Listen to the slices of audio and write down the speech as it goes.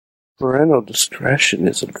Parental discretion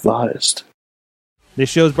is advised. This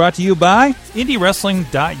show is brought to you by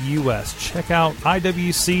IndieWrestling.us. Check out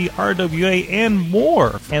IWC, RWA, and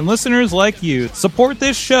more. And listeners like you, support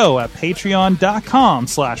this show at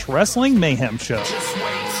Patreon.com/Wrestling Mayhem Show. Just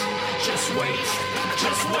wait, just wait,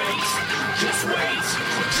 just wait, just wait,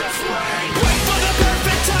 just wait. Wait for the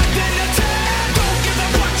perfect time, then attack. Don't give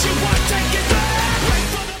up what you want, take it back. Wait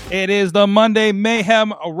for the... It is the Monday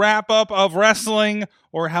Mayhem wrap-up of wrestling,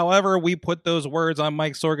 or however we put those words on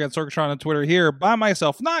Mike Sorg at Sorgatron on Twitter here by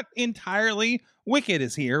myself. Not entirely. Wicket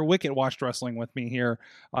is here. Wicket watched wrestling with me here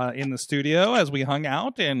in the studio as we hung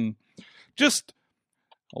out and just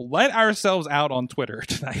let ourselves out on Twitter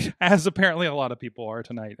tonight, as apparently a lot of people are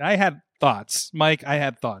tonight. I had thoughts. Mike, I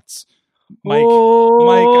had thoughts. Mike,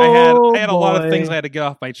 I had a lot of things I had to get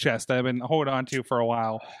off my chest that I've been holding on to for a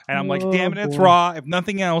while. And I'm like, damn it, it's Raw. If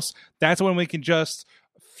nothing else, that's when we can just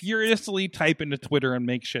furiously type into Twitter and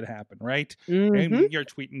make shit happen, right? Mm-hmm. And you're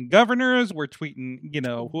tweeting governors, we're tweeting,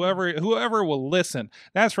 whoever will listen.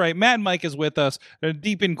 That's right. Matt and Mike is with us,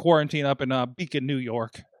 deep in quarantine up in Beacon, New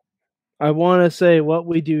York. I want to say what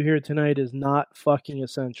we do here tonight is not fucking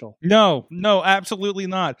essential. No, absolutely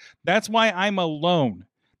not. That's why I'm alone.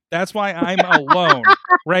 That's why I'm alone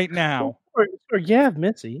right now. Or you have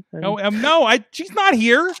Mitzi. She's not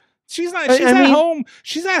here. She's not. She's at home.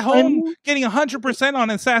 She's at home getting 100% on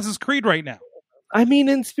Assassin's Creed right now. I mean,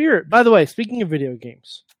 in spirit. By the way, speaking of video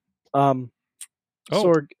games, Sorg,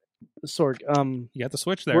 you got the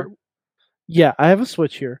Switch there. Yeah, I have a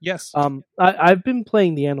Switch here. Yes. I've been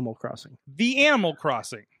playing the Animal Crossing. The Animal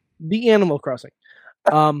Crossing.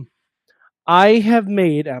 I have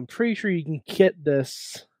made. I'm pretty sure you can get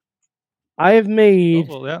this. I have made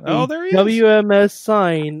there he is. WMS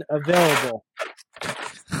sign available.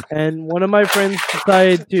 And one of my friends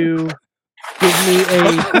decided to give me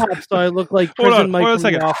a pop so I look like Prison Mike.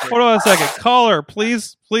 Hold on a second. Caller,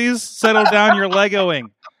 please settle down your Legoing.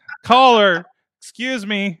 Caller, excuse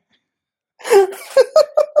me.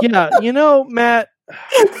 Yeah,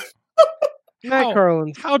 Matt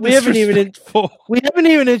Carlin. How we haven't even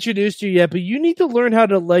introduced you yet, but you need to learn how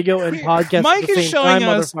to Lego and podcast Mike at the is same showing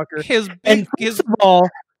time, us motherfucker.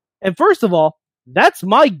 First of all, that's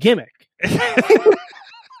my gimmick.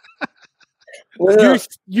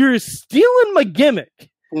 You're stealing my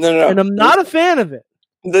gimmick. No. And I'm not a fan of it.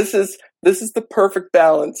 This is the perfect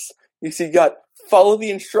balance. You see, you got follow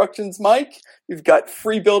the instructions, Mike. You've got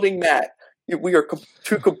free building, Matt. We are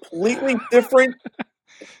two completely different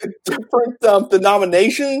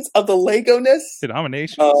denominations of the Lego-ness.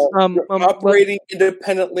 Denominations? Operating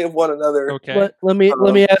independently of one another. Okay. Let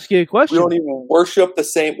me ask you a question. We don't even worship the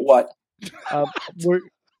same what?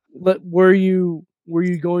 Were you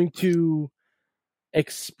going to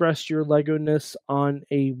express your Lego-ness on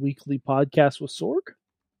a weekly podcast with Sorg?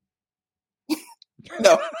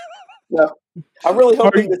 No. I'm really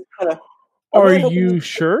hoping this kind of. Are you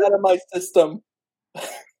sure? Out of my system. Okay.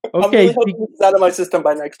 I'm really hoping this is out of my system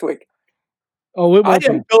by next week. Oh, it won't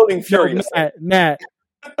I am building furious. Matt,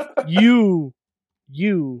 you,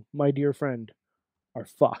 my dear friend, are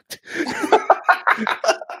fucked.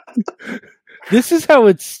 This is how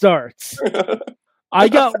it starts. I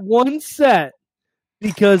got one set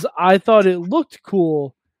because I thought it looked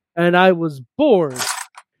cool and I was bored.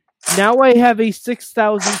 Now I have a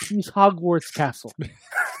 6,000-piece Hogwarts castle.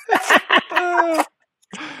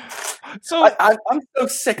 So I'm so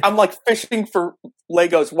sick. I'm like fishing for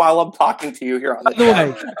Legos while I'm talking to you here on the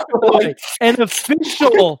way. An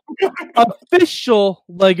official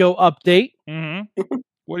Lego update. Mm-hmm.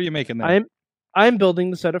 What are you making there? I'm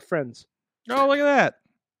building the set of Friends. Oh, look at that.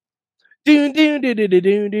 And I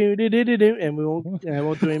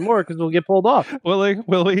won't do any more because we'll get pulled off. Will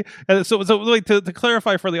we? So wait, to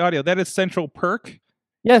clarify for the audio, that is Central Perk?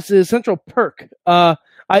 Yes, it is Central Perk.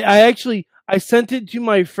 I sent it to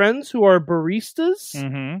my friends who are baristas.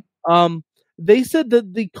 Mm-hmm. They said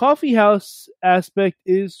that the coffee house aspect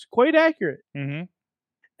is quite accurate. Mm-hmm.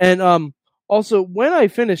 And also, when I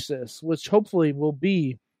finish this, which hopefully will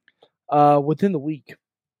be within the week,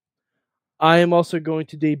 I am also going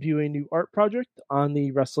to debut a new art project on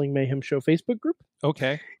the Wrestling Mayhem Show Facebook group.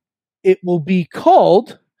 Okay. It will be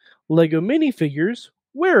called Lego minifigures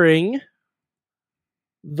wearing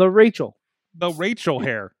the Rachel. The Rachel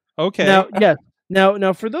hair. Okay. Now, yes.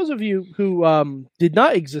 Now, for those of you who did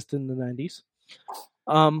not exist in the 90s,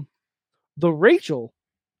 the Rachel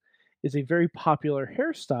is a very popular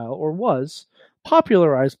hairstyle, or was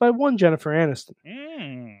popularized by one Jennifer Aniston.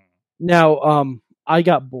 Mm. Now, I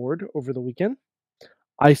got bored over the weekend.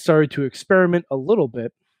 I started to experiment a little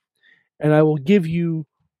bit, and I will give you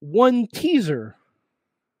one teaser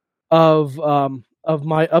of of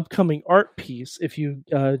my upcoming art piece. If you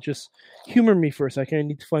just humor me for a second, I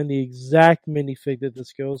need to find the exact minifig that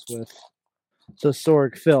this goes with. So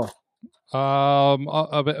Sorg, Phil.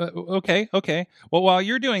 Okay. Well, while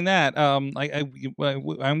you're doing that, I'm going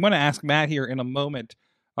to ask Matt here in a moment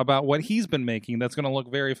about what he's been making. That's going to look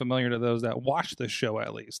very familiar to those that watch this show,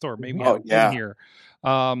 at least, or maybe haven't been here.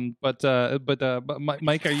 But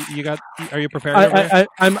Mike, are you prepared?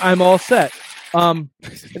 I'm all set.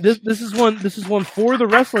 This is one for the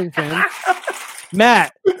wrestling fans.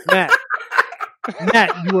 Matt,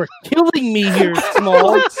 you are killing me here,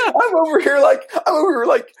 Small. I'm over here like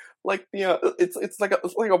it's like a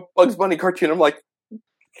Bugs Bunny cartoon. I'm like,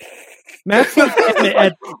 Matt's like in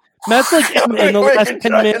the last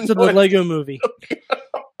 10 minutes of the Lego Movie.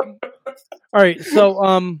 All right,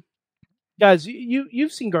 so guys,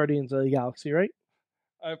 you've seen Guardians of the Galaxy, right?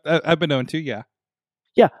 I've been known to, yeah.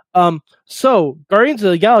 Yeah. So Guardians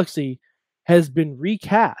of the Galaxy has been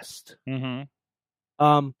recast.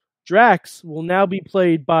 Mm-hmm. Drax will now be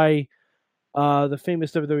played by the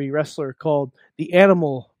famous WWE wrestler called the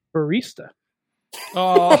Animal Barista.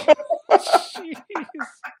 Oh, jeez.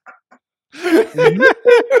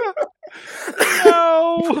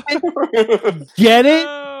 No. Get it?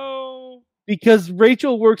 No. Because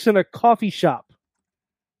Rachel works in a coffee shop.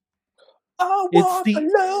 It's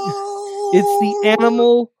the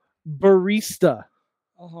Animal Barista.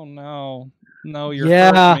 Oh no. No, you're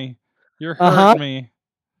Yeah. hurting me. You're hurting me.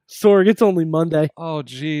 Sorg, it's only Monday. Oh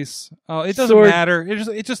jeez. Oh, it doesn't matter.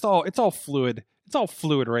 It's all fluid. It's all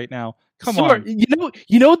fluid right now. Come on.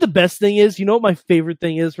 You know what the best thing is? You know what my favorite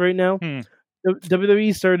thing is right now?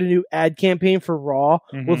 WWE started a new ad campaign for Raw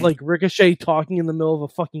with like Ricochet talking in the middle of a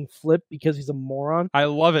fucking flip because he's a moron. I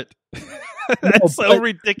love it. That's so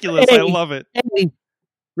ridiculous. I love it. Hey,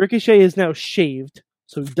 Ricochet is now shaved,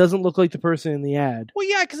 so he doesn't look like the person in the ad. Well,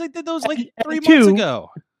 yeah, because I did those like 3 months ago.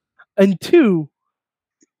 And two,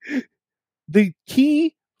 the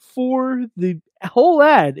key for the whole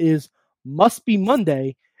ad is must be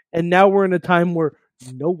Monday, and now we're in a time where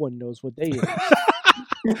no one knows what day it is.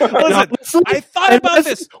 Listen, I thought about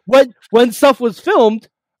this when stuff was filmed.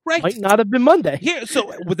 Right, might not have been Monday. Here,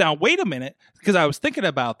 so now wait a minute, because I was thinking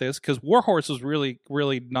about this because Warhorse was really,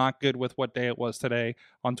 really not good with what day it was today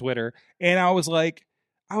on Twitter, and I was like,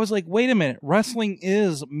 wait a minute, wrestling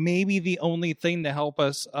is maybe the only thing to help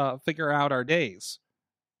us figure out our days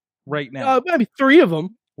right now. Maybe 3 of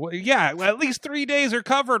them. Well, yeah, at least 3 days are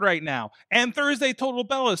covered right now, and Thursday Total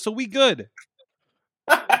Bellas, so we good.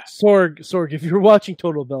 Sorg, if you're watching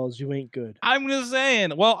Total Bellas, you ain't good. I'm just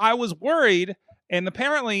saying. Well, I was worried, and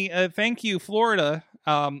apparently, thank you, Florida.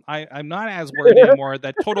 I'm not as worried anymore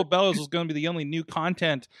that Total Bellas was going to be the only new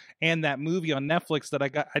content and that movie on Netflix that I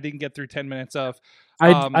didn't get through 10 minutes of.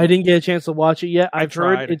 I didn't get a chance to watch it yet. I've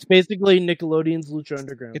tried. heard it's basically Nickelodeon's Lucha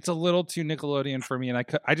Underground. It's a little too Nickelodeon for me, and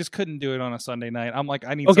I just couldn't do it on a Sunday night. I'm like,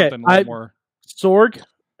 I need something a little more. Sorg,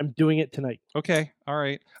 I'm doing it tonight. Okay, all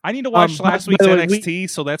right. I need to watch last week's NXT,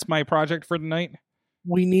 so that's my project for tonight.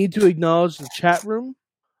 We need to acknowledge the chat room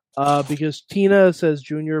because Tina says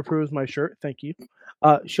Junior approves my shirt. Thank you.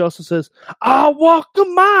 She also says, I'll walk a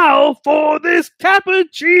mile for this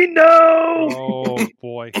cappuccino. Oh,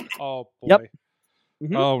 boy. Oh, boy. Yep.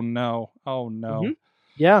 Mm-hmm. Oh, no. Oh, no. Mm-hmm.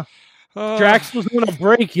 Yeah. Drax was on a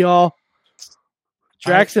break, y'all.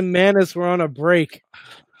 Drax and Manus were on a break.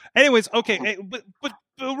 Anyways, okay, but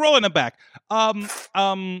rolling it back. Matt,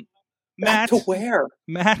 to where?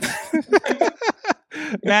 Matt,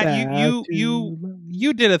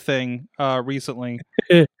 you did a thing recently.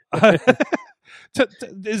 Is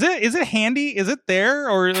it handy? Is it there,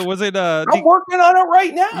 or was it? I'm working on it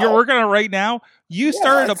right now. You're working on it right now. You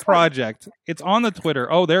started a project. It's on the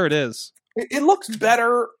Twitter. Oh, there it is. It looks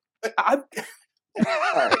better. Right.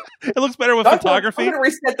 It looks better with photography. I'm going to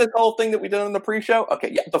reset this whole thing that we did on the pre-show.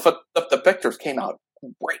 Okay, yeah, the pictures came out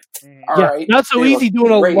great. All right, not so easy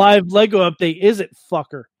doing a live Lego update, is it,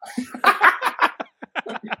 fucker?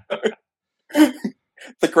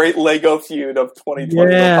 The great Lego feud of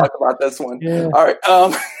 2020. Yeah. We'll talk about this one. Yeah. All right.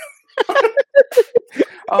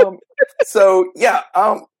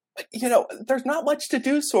 There's not much to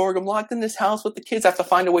do, Sorg. I'm locked in this house with the kids. I have to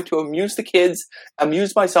find a way to amuse the kids,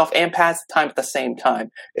 amuse myself, and pass the time at the same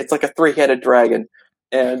time. It's like a 3-headed dragon.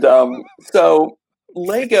 And so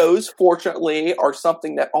Legos, fortunately, are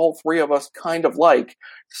something that all 3 of us kind of like.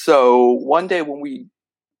 So one day when we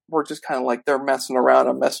were just kind of like, they're messing around,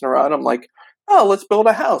 I'm messing around, I'm like, oh, let's build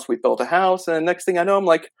a house. We built a house, and the next thing I know, I'm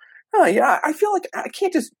like, oh, yeah, I feel like I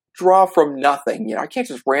can't just draw from nothing. You know, I can't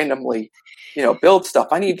just randomly, build stuff.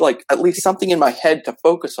 I need like at least something in my head to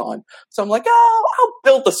focus on. So I'm like, I'll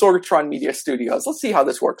build the Sorgatron Media Studios. Let's see how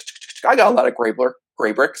this works. I got a lot of gray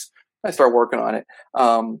bricks. I started working on it.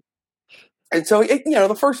 And so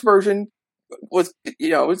the first version was,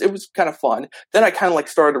 it was kind of fun. Then I kind of like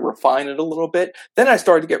started to refine it a little bit. Then I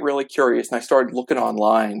started to get really curious and I started looking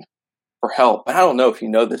online for help. And I don't know if you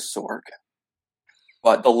know this, Sorg,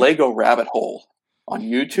 but the Lego rabbit hole on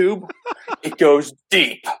YouTube, it goes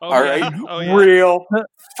deep. All right. Real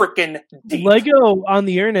freaking deep. Lego on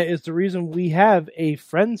the internet is the reason we have a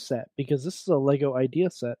friend set, because this is a Lego idea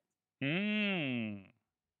set.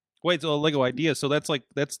 Wait, so a Lego idea. So that's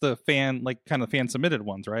the fan, like kind of fan submitted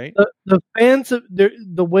ones, right? The fans,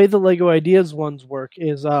 the way the Lego ideas ones work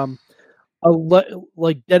is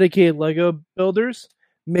like dedicated Lego builders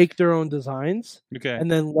make their own designs. Okay.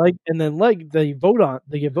 And then they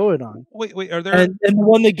get voted on. Wait, are there and the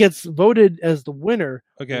one that gets voted as the winner,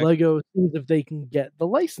 okay, Lego sees if they can get the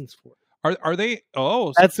license for it. Are they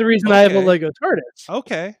that's the reason I have a Lego TARDIS.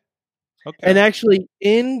 Okay. And actually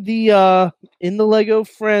in the Lego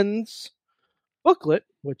Friends booklet,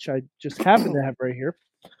 which I just happen to have right here,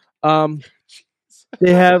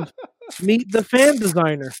 they have meet the fan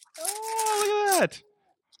designer. Oh, look at that.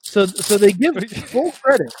 So they give full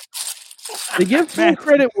credit. They give full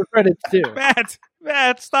credit where credit's due.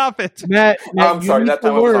 Matt, stop it. Matt I'm sorry, that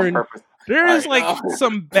time was on purpose. There is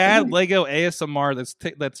some bad Lego ASMR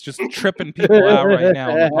that's just tripping people out right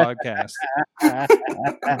now on the podcast.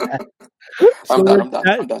 I'm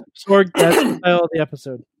done. Sorg, that's the title of the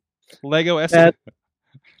episode. Lego ASMR.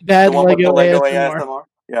 Bad Lego ASMR.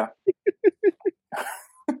 Yeah.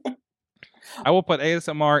 I will put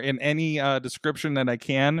ASMR in any description that I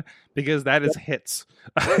can, because that is hits.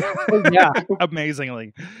 Yeah.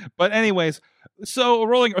 Amazingly. But anyways, so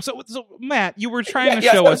Matt, you were trying to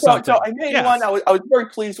show us something. So I made one. I was very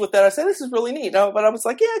pleased with that. I said, this is really neat. But I was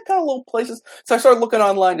like, kind of little places. So I started looking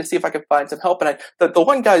online to see if I could find some help. And the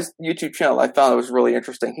one guy's YouTube channel I found was really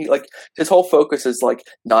interesting. He his whole focus is like,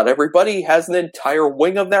 not everybody has an entire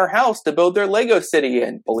wing of their house to build their Lego city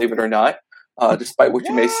in, believe it or not. Despite what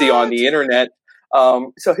you may see on the internet.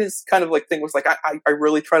 So his kind of like thing was like, I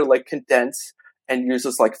really try to like condense and use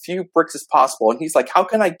as like few bricks as possible. And he's like, how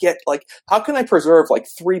can I preserve like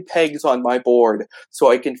 3 pegs on my board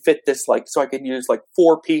so I can fit this, so I can use like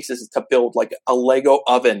 4 pieces to build like a Lego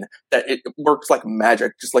oven that it works like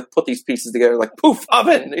magic. Just like put these pieces together, like poof,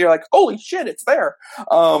 oven. And you're like, holy shit, it's there.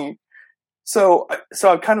 So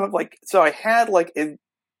I'm kind of like, so I had like a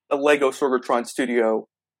Lego Sorgatron Studio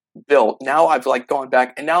built. Now I've like gone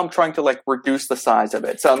back and now I'm trying to like reduce the size of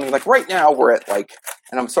it. So I mean, like right now we're at like,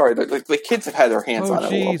 and I'm sorry, the kids have had their hands on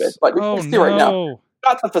it a little bit, but you can see right now,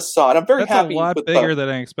 got the facade. I'm very happy. That's a lot bigger than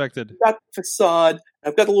I expected. Got the facade.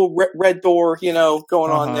 I've got a little red door,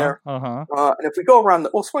 going on there. And if we go around,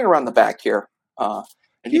 we'll swing around the back here. And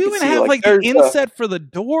you even have like the inset for the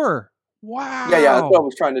door. Wow. Yeah. That's what I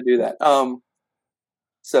was trying to do that.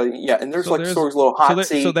 So yeah, and there's Sorg's little hot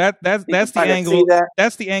seat. So that's the angle.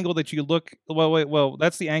 That's the angle that you look. Well,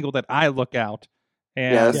 that's the angle that I look out.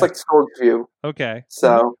 And, yeah, it's like Sorg's view. Okay.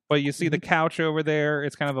 So, but you see the couch over there.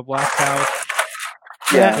 It's kind of a black couch.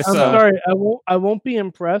 Yeah, I'm sorry. I won't be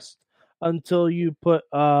impressed until you put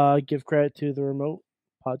give credit to the remote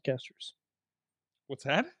podcasters. What's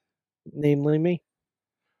that? Namely me.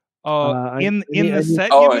 In the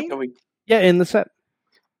set. You mean? Yeah, in the set.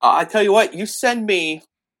 I tell you what, you send me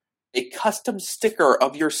a custom sticker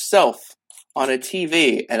of yourself on a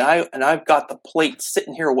TV, and I've got the plate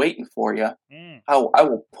sitting here waiting for you. I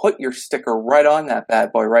will put your sticker right on that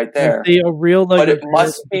bad boy right there. A real Lego, but it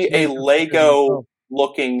must be a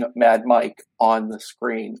Lego-looking Mad Mike on the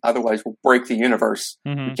screen. Otherwise, we'll break the universe.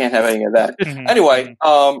 We can't have any of that. Anyway,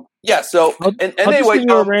 yeah. So I'll anyway, just give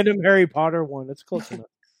you a random Harry Potter one. It's close enough.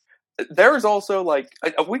 There's also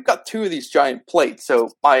we've got 2 of these giant plates. So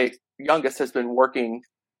my youngest has been working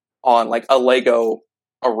on like a Lego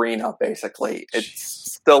arena. Basically,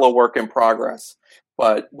 it's still a work in progress.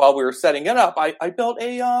 But while we were setting it up, I built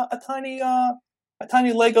a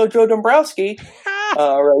tiny Lego Joe Dombrowski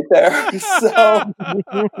right there. So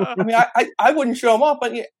I mean, I wouldn't show him off,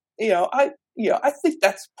 but I think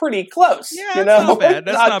that's pretty close. Yeah, that's not bad.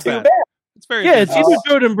 That's not too bad. It's very it's either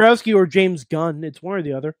Joe Dombrowski or James Gunn. It's one or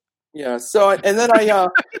the other. Yeah. So and then I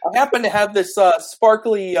happen to have this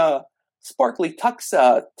sparkly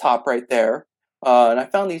tux top right there. And I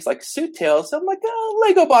found these like suit tails. So I'm like,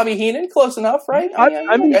 Lego Bobby Heenan, close enough, right?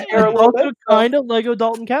 I mean, a little bit, kind of Lego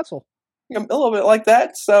Dalton Castle. A little bit like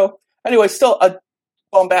that. So anyway, still a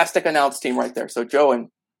bombastic announce team right there. So Joe and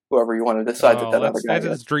whoever you want to decide that other guy is. That's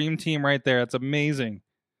his dream team right there. It's amazing.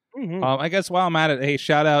 Mhm. I guess while I'm at it, hey,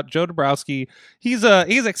 shout out Joe Dabrowski. He's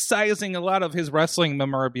excising a lot of his wrestling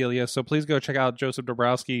memorabilia, so please go check out Joseph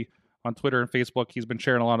Dabrowski on Twitter and Facebook. He's been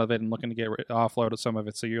sharing a lot of it and looking to get offload of some of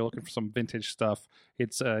it. So you're looking for some vintage stuff.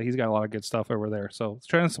 It's he's got a lot of good stuff over there. So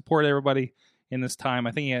trying to support everybody in this time.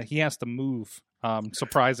 I think he has to move,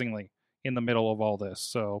 surprisingly, in the middle of all this.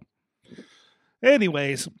 So,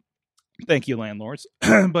 anyways, thank you, landlords.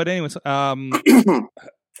 But anyways, I'm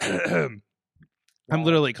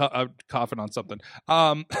literally coughing on something.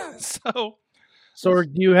 So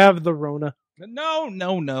Sorg, do you have the Rona?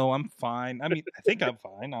 no, I'm fine. I mean, I think I'm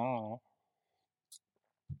fine. I don't know.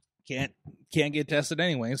 Can't get tested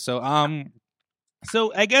anyway. So I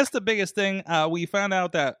guess the biggest thing we found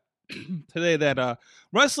out that today that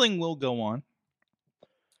wrestling will go on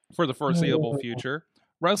for the foreseeable future.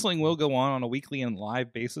 Wrestling will go on a weekly and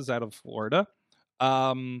live basis out of Florida.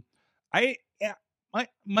 Mike,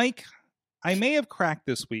 I may have cracked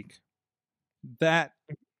this week that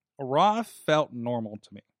Raw felt normal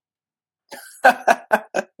to me.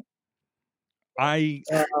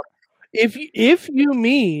 If you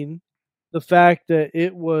mean the fact that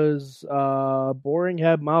it was boring,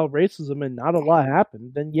 had mild racism, and not a lot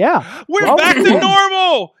happened, then yeah, we're Raw back was to normal.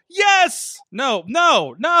 normal. Yes. No.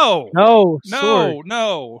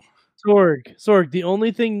 Sorg. The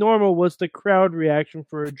only thing normal was the crowd reaction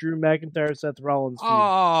for a Drew McIntyre Seth Rollins feud.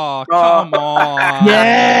 Oh, come on.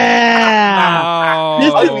 Yeah!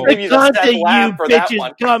 This No. is I'll the give you the Seth content you laugh for that bitches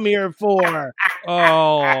one. come here for.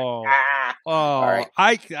 Oh. right.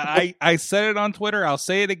 I said it on Twitter. I'll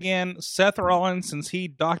say it again. Seth Rollins, since he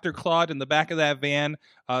Dr. Claude in the back of that van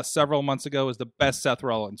several months ago, is the best Seth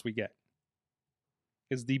Rollins we get.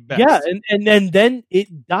 Is the best. Yeah, and then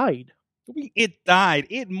it died. It died.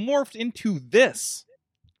 It morphed into this.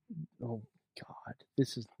 Oh God,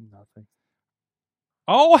 this is nothing.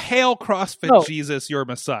 All hail CrossFit No. Jesus, your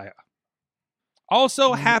Messiah.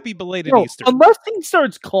 Also, happy belated No, Easter. unless he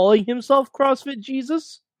starts calling himself CrossFit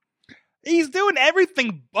Jesus. He's doing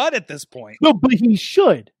everything but at this point. No, but he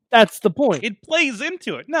should. That's the point. It plays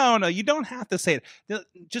into it. No, you don't have to say it.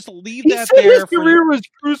 Just leave He that said there his career was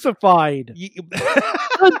crucified.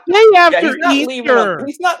 The day Yeah, after Easter.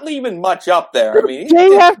 he's not leaving much up there. I mean, The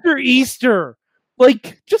day after Easter.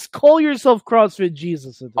 Like, just call yourself CrossFit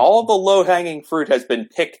Jesus. At this all point. the low-hanging fruit has been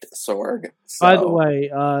picked, Sorg. So. By the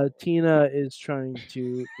way, Tina is trying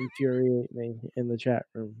to infuriate me in the chat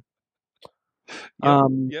room.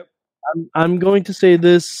 Yep. I'm going to say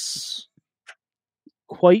this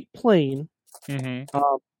quite plain. Mm-hmm.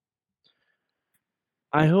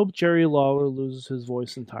 I hope Jerry Lawler loses his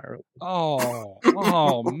voice entirely.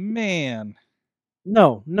 Oh, man.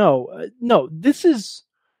 No. This is.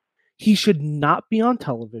 He should not be on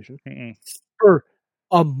television Mm-mm. for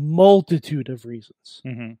a multitude of reasons.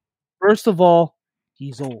 Mm-hmm. First of all,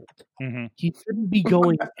 he's old. Mm-hmm. He shouldn't be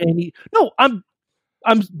going any. No, I'm.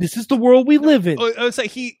 This is the world we live in. I would say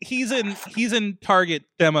he's in target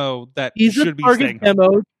demo that He's should a be target staying home.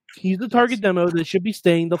 demo. He's the target demo that should be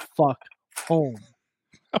staying the fuck home.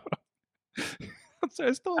 I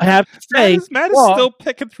have to say, Matt is well, still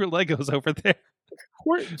picking through Legos over there.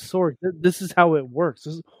 Sorry, this is how it works.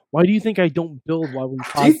 Why do you think I don't build while we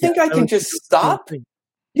podcast? Do you think I can would just do the stop? same thing.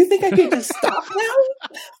 You think I can just stop now?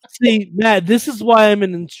 See, Matt, this is why I'm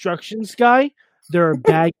an instructions guy. There are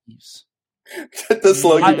baggies. To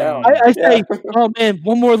slow you down. I say, oh man,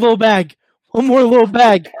 one more little bag.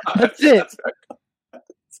 That's it.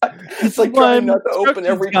 It's like trying not to open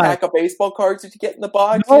every pack of baseball cards that you get in the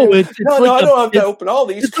box. No, it's no, like I don't have to open all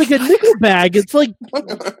these. It's like a nickel bag. It's like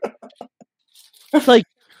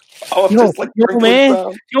Oh, I'm Yo, just like yo, wrinkling man.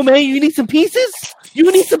 down. Yo, man, you need some pieces?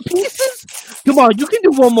 Come on, you can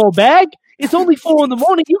do one more bag. It's only 4 in the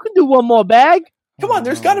morning. You can do one more bag. Come on,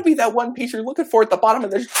 there's got to be that one piece you're looking for at the bottom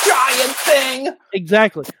of this giant thing.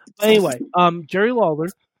 Exactly. Anyway, Jerry Lawler.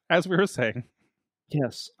 As we were saying.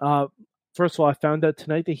 Yes. First of all, I found out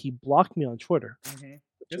tonight that he blocked me on Twitter.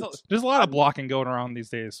 There's a lot of blocking going around these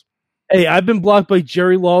days. Hey, I've been blocked by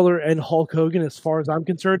Jerry Lawler and Hulk Hogan. As far as I'm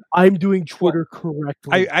concerned, I'm doing Twitter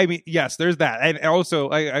correctly. I mean, yes, there's that. And also,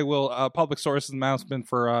 I will, public source announcement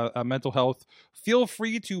for mental health. Feel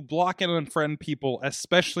free to block and unfriend people,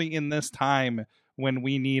 especially in this time when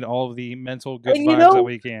we need all of the mental good And you vibes know- that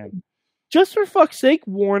we can. Just for fuck's sake,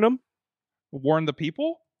 warn them. Warn the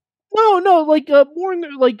people? No, like warn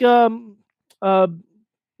their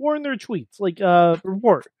warn their tweets. Like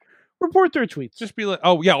report their tweets. Just be like,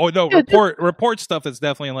 oh yeah, no, Yeah, report stuff that's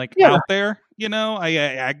definitely like Yeah. out there. You know,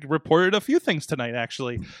 I reported a few things tonight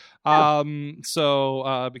actually.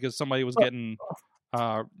 So because somebody was getting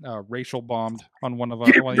racial bombed on one of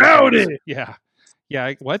our Get rowdy! Yeah.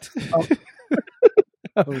 What?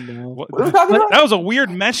 Oh no! What- What are we talking about? that was a weird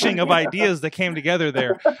meshing of ideas that came together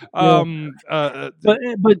there. But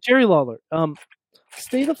Jerry Lawler,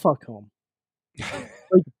 stay the fuck home.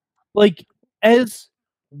 like as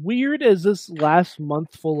weird as this last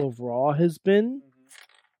month full of Raw has been,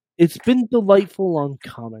 it's been delightful on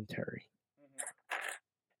commentary.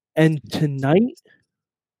 And tonight,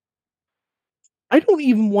 I don't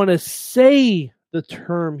even want to say the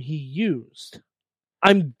term he used.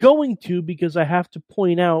 I'm going to because I have to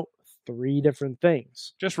point out 3 different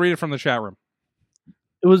things. Just read it from the chat room.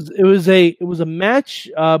 It was a match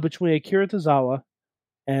between Akira Tozawa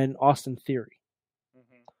and Austin Theory.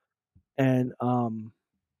 And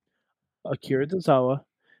Akira Tozawa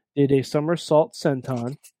did a somersault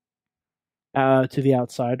senton to the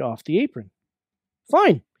outside off the apron.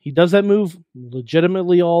 Fine. He does that move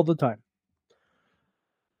legitimately all the time.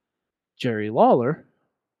 Jerry Lawler,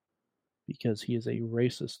 because he is a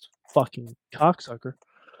racist fucking cocksucker,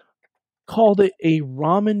 called it a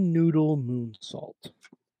ramen noodle moonsault.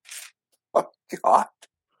 Oh, God.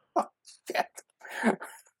 Oh, shit.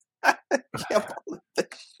 I can't believe this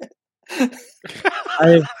shit.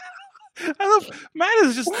 I love Matt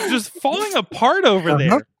is just falling apart over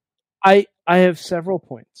there. I have several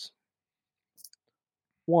points.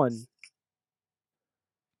 1,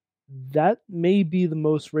 that may be the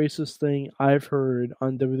most racist thing I've heard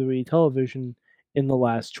on WWE television in the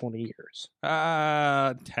last 20 years.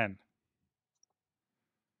 10.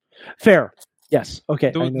 Fair. Yes.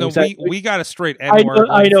 Okay. We got a straight N-word.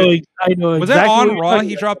 I know. Was exactly that on what you're Raw? talking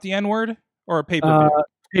He about. dropped the N-word or a pay-per-view?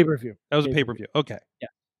 Pay-per-view. That was a pay-per-view. Okay. Yeah.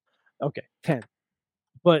 Okay. 10.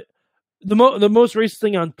 But the most racist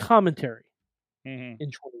thing on commentary in 20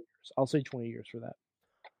 years. I'll say 20 years for that.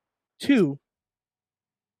 2,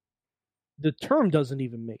 the term doesn't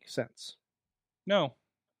even make sense. No.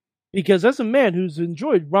 Because as a man who's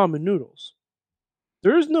enjoyed ramen noodles,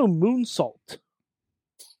 there is no moonsault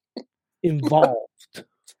involved.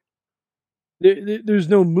 There's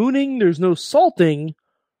no mooning, there's no salting.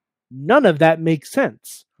 None of that makes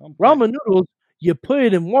sense. Ramen noodles, you put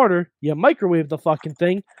it in water, you microwave the fucking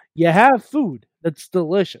thing, you have food that's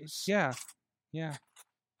delicious. Yeah. Yeah.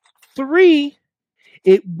 3,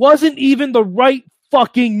 it wasn't even the right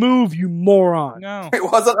fucking move, you moron. No. It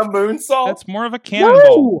wasn't a moonsault? That's more of a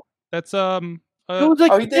cannonball. No! That's It was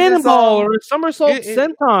like he a did his, cannonball or a somersault it-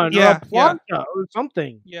 senton yeah, or a plancha or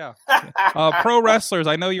something. yeah. Pro wrestlers,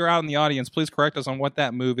 I know you're out in the audience. Please correct us on what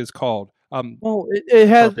that move is called. Well, it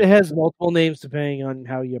has multiple names depending on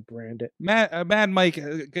how you brand it. Mad Mike,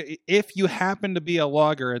 if you happen to be a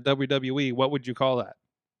logger at WWE, what would you call that?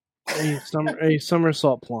 A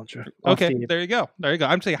somersault plancha. Okay, there you go. There you go.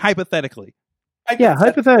 I'm saying hypothetically. Yeah,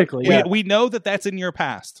 hypothetically. Yeah. We know that that's in your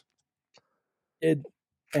past. If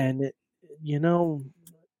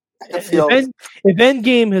feels- if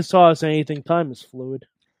Endgame has taught us anything, time is fluid.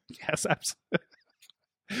 Yes, absolutely.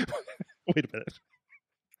 Wait a minute.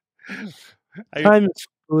 Time is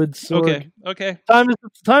fluid. Sorg. Okay.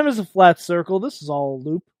 Time is a flat circle. This is all a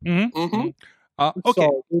loop. Mm-hmm. Mm-hmm. It's Okay.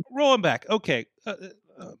 all a loop. Rolling back. Okay.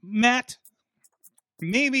 Matt,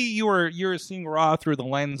 maybe you're seeing Raw through the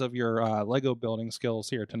lens of your Lego building skills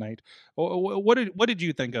here tonight. What did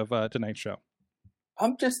you think of tonight's show?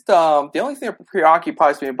 I'm just the only thing that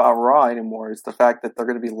preoccupies me about Raw anymore is the fact that they're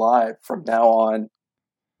going to be live from now on,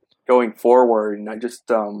 going forward, and I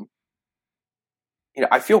just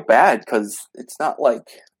I feel bad because it's not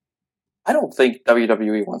like I don't think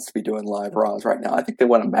WWE wants to be doing live Raws right now. I think they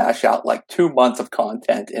want to mash out like 2 months of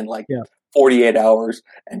content in 48 hours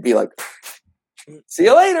and be like, see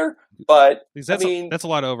you later. But That's a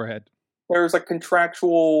lot of overhead. There's a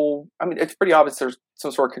contractual. I mean, it's pretty obvious there's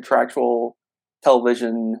some sort of contractual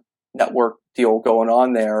television network deal going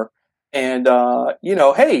on there. And,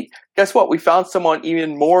 hey, guess what? We found someone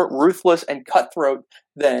even more ruthless and cutthroat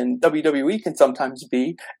than WWE can sometimes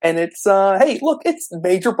be. And it's, hey, look, it's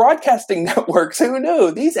major broadcasting networks. Who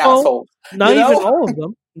knew? These assholes. Not even all of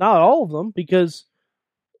them. Not all of them, because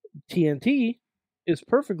TNT is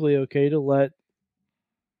perfectly okay to let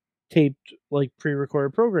taped,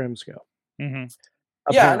 pre-recorded programs go. Mm-hmm.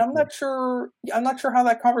 Yeah, and I'm not sure how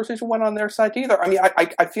that conversation went on their side either. I mean,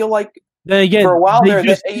 I feel like then again, for a while they there,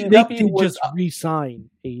 just, AEW they was just re-sign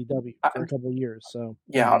AEW for a couple of years. So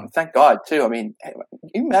thank God too. I mean, can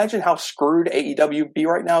you imagine how screwed AEW would be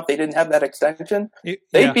right now if they didn't have that extension?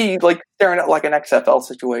 They'd be staring at like an XFL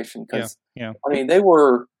situation because I mean they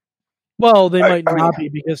were. Well, they might not be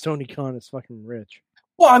because Tony Khan is fucking rich.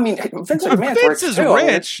 Well, I mean, Vince McMahon's Vince is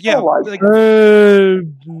rich. Yeah.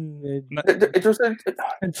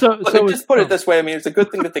 Just put it this way. I mean, it's a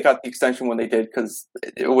good thing that they got the extension when they did because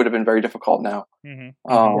it would have been very difficult now.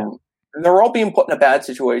 Mm-hmm. they're all being put in a bad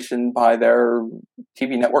situation by their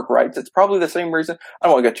TV network rights. It's probably the same reason. I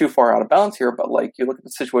don't want to get too far out of bounds here, but like you look at the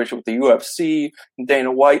situation with the UFC, and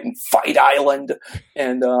Dana White, and Fight Island,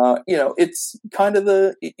 and it's kind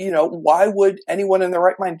of why would anyone in their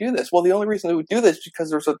right mind do this? Well, the only reason they would do this is because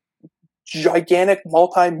there's a gigantic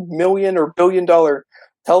multi-million or billion-dollar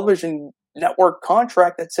television network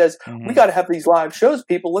contract that says we got to have these live shows,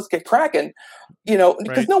 people. Let's get cracking,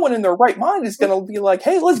 because no one in their right mind is going to be like,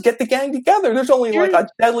 "Hey, let's get the gang together." There's only like a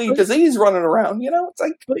deadly disease running around, It's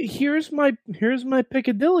like, but here's my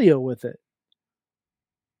picadillo with it.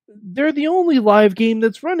 They're the only live game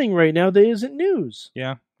that's running right now that isn't news.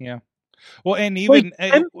 Yeah. Well, and even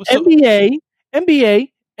NBA,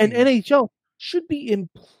 and NHL should be in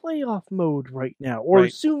playoff mode right now, or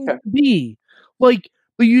soon to be.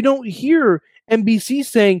 But you don't hear NBC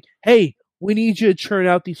saying, "Hey, we need you to churn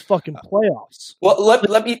out these fucking playoffs." Well, let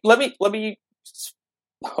me.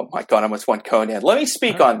 Oh my God, I almost went Conan. Let me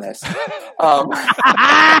speak on this. The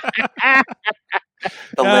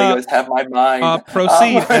Legos have my mind.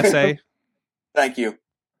 Proceed, essay. Thank you.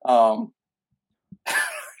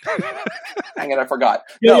 Hang it, I forgot.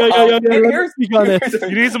 You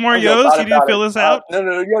need some more yos? You need to fill this out? No.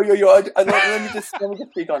 Yo. Let me just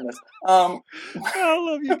speak on this. I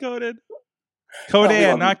love you, Conan.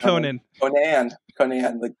 Conan, not Conan. Conan,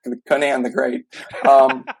 the Great.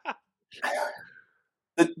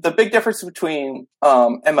 The big difference between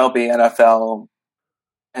MLB, NFL,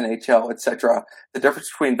 NHL, etc., the difference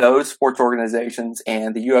between those sports organizations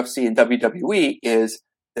and the UFC and WWE is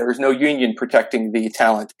there is no union protecting the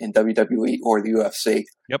talent in WWE or the UFC.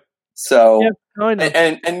 Yep. So, and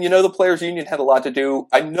the players' union had a lot to do.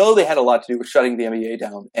 I know they had a lot to do with shutting the NBA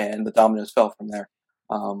down, and the dominoes fell from there.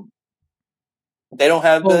 They don't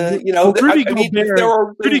have Rudy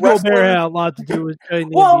Gobert had a lot to do with shutting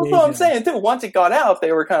the NBA that's what I'm down. saying too. Once it got out,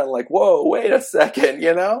 they were kind of like, "Whoa, wait a second,"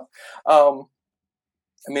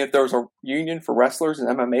 if there was a union for wrestlers and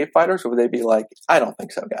MMA fighters, would they be like, "I don't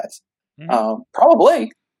think so, guys." Mm-hmm.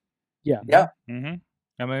 Probably. Yeah. Mm-hmm.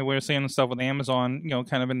 I mean, we're seeing stuff with Amazon,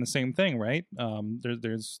 kind of in the same thing, right?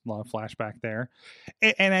 There's a lot of flashback there,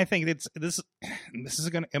 and I think this is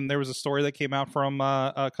gonna. And there was a story that came out from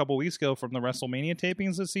a couple weeks ago from the WrestleMania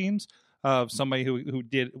tapings. It seems of somebody who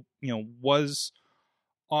did was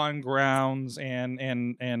on grounds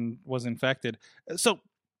and was infected. So,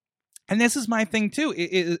 and this is my thing too.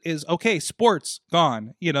 Is okay. Sports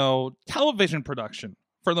gone. Television production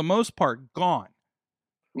for the most part gone.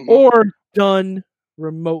 Or done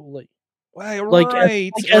remotely. Like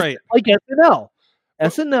SNL.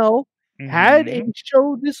 SNL had a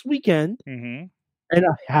show this weekend, and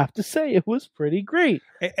I have to say it was pretty great.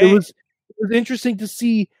 It was interesting to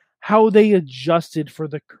see how they adjusted for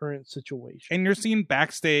the current situation. And you're seeing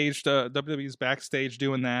backstage, WWE's backstage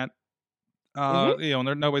doing that.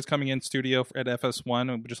 Nobody's coming in studio at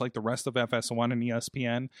FS1, just like the rest of FS1 and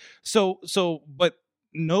ESPN. But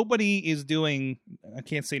nobody is doing, I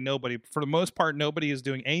can't say nobody, for the most part, nobody is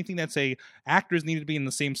doing anything that say actors need to be in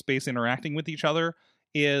the same space interacting with each other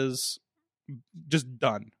is just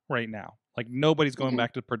done right now. Like nobody's going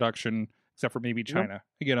back to production except for maybe China,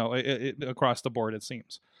 across the board, it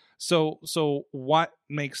seems. So what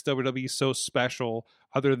makes WWE so special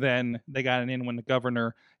other than they got an in when the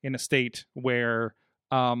governor in a state where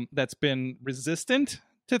that's been resistant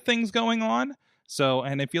to things going on? So,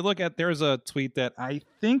 and if you look at, there's a tweet that I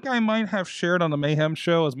think I might have shared on the Mayhem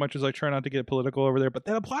show, as much as I try not to get political over there, but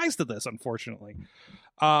that applies to this, unfortunately.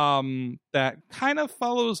 That kind of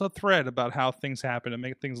follows a thread about how things happen and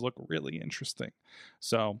make things look really interesting.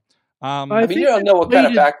 So, you don't know what kind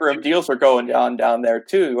of backroom deals are going on down there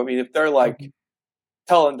too. I mean, if they're like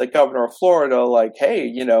telling the governor of Florida, like,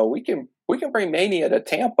 "Hey, we can bring Mania to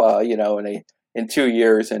Tampa, in 2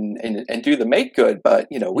 years and do the make good, but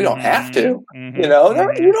we don't have to. You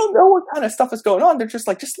don't know what kind of stuff is going on. They're just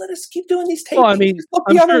like, just let us keep doing these tapes. Well, I mean, just look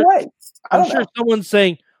the other way. I'm sure someone's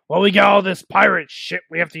saying, "Well, we got all this pirate shit.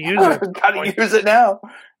 We have to use it. Got to use it now."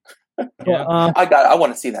 Yeah. I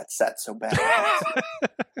want to see that set so bad.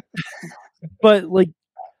 But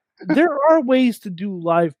there are ways to do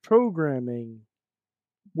live programming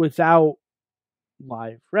without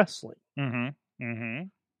live wrestling.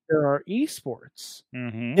 There are esports.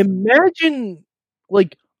 Imagine,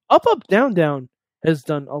 Up Up Down Down has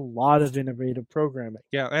done a lot of innovative programming.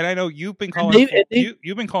 Yeah, and I know you've been calling.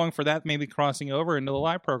 You've been calling for that, maybe crossing over into the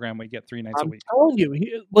live program we get 3 nights a week. I'm telling you,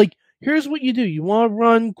 here's what you do: you want to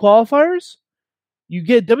run qualifiers, you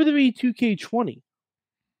get WWE 2K20.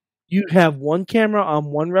 You have one camera on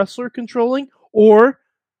one wrestler controlling, or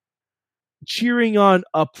cheering on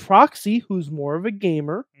a proxy who's more of a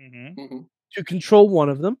gamer to control one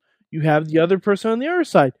of them. You have the other person on the other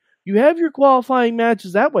side. You have your qualifying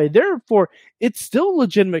matches that way. Therefore, it's still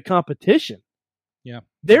legitimate competition. Yeah.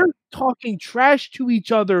 They're talking trash to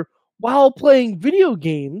each other while playing video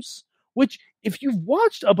games, which, if you've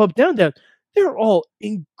watched Up, Down, Down, they're all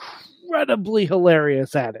incredibly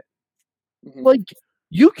hilarious at it. Mhm. Like,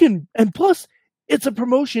 you can, and plus, it's a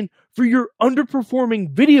promotion for your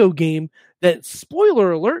underperforming video game that,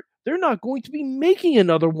 spoiler alert, they're not going to be making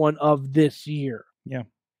another one of this year. Yeah.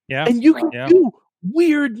 And you can Yeah. do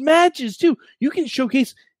weird matches too. You can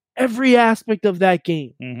showcase every aspect of that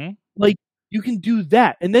game. Mm-hmm. Like, you can do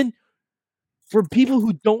that. And then for people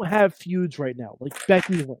who don't have feuds right now, like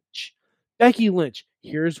Becky Lynch,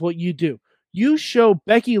 here's what you do. You show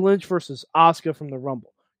Becky Lynch versus Asuka from the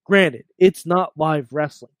Rumble. Granted, it's not live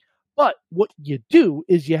wrestling. But what you do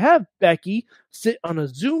is you have Becky sit on a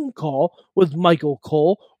Zoom call with Michael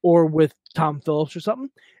Cole or with Tom Phillips or something,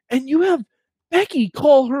 and you have Becky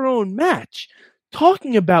call her own match,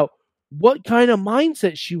 talking about what kind of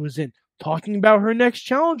mindset she was in, talking about her next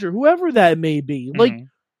challenger, whoever that may be. Like,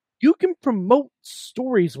 you can promote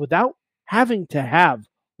stories without having to have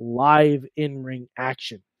live in-ring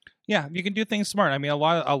action. Yeah, you can do things smart. I mean, a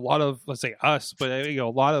lot of let's say us, but a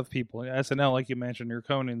lot of people, SNL, like you mentioned, your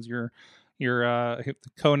Conans, your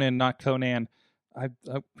Conan, not Conan.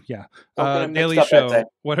 Don't get 'em Daily mixed up, Show.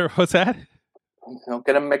 SA. What's that? Don't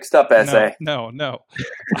get them mixed up, SA. No.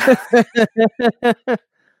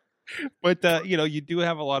 But you do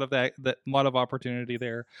have a lot of that lot of opportunity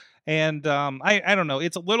there, and I don't know.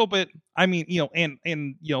 It's a little bit. I mean,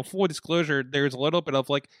 and full disclosure, there's a little bit of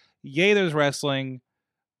like, yay, there's wrestling.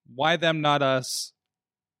 Why them, not us?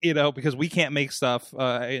 Because we can't make stuff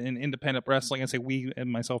in independent wrestling, and say we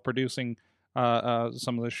and myself producing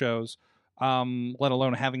some of the shows, let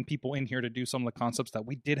alone having people in here to do some of the concepts that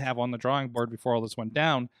we did have on the drawing board before all this went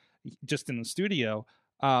down, just in the studio.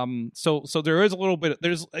 So there is a little bit.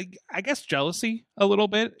 There's, I guess, jealousy a little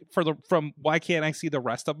bit from why can't I see the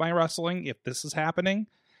rest of my wrestling if this is happening?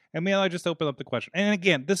 And maybe I just open up the question. And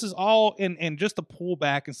again, this is all and just to pull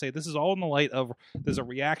back and say this is all in the light of there's a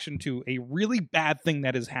reaction to a really bad thing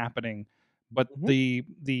that is happening. But the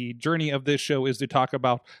journey of this show is to talk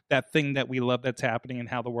about that thing that we love that's happening and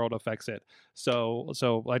how the world affects it. So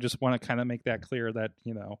I just want to kind of make that clear that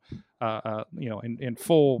in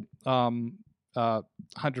full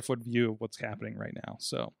 100-foot view of what's happening right now.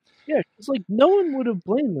 So yeah, it's like no one would have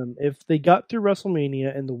blamed them if they got through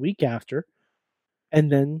WrestleMania and the week after, and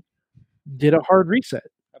then did a hard reset.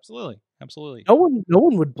 Absolutely. No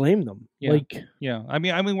one would blame them. Yeah. I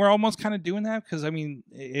mean, we're almost kind of doing that because I mean,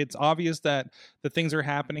 it's obvious that the things are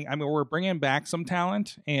happening. I mean, we're bringing back some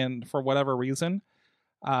talent, and for whatever reason,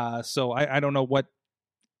 so I don't know what.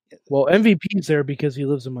 Well, MVP's there because he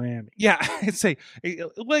lives in Miami. Yeah,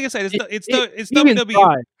 like I said, it's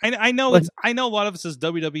WWE. I know I know a lot of this is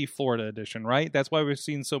WWE Florida edition, right? That's why we've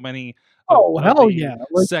seen so many.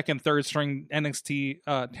 Second, third string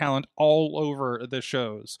NXT talent all over the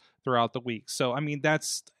shows throughout the week. So I mean,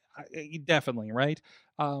 that's definitely right.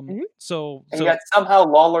 So yet somehow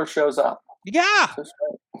Lawler shows up. Yeah.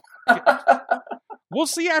 We'll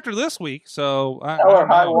see after this week. So that's where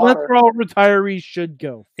all retirees should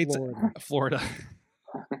go. Florida.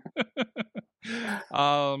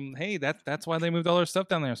 Hey, that's why they moved all their stuff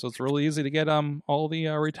down there. So it's really easy to get all the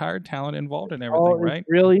retired talent involved in everything, right? It's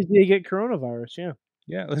real easy to get coronavirus. Yeah.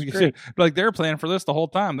 Yeah, like they're planning for this the whole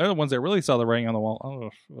time. They're the ones that really saw the writing on the wall.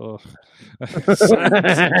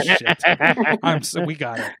 Shit. We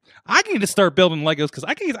got it. I need to start building Legos because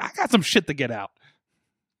I got some shit to get out.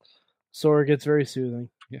 Sorg, it's very soothing.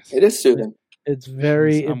 Yes, it is soothing. It's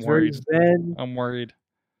very zen. I'm worried.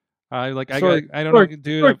 I don't Sorg, know,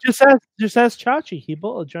 dude. Just ask Chachi. He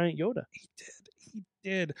built a giant Yoda. He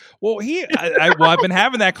did. Well, I've been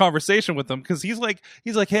having that conversation with him because he's like,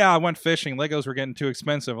 hey, I went fishing. Legos were getting too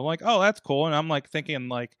expensive. I'm like, oh, that's cool. And I'm like thinking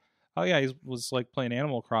like, oh yeah, he was like playing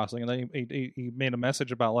Animal Crossing, and then he made a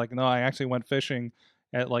message about like, no, I actually went fishing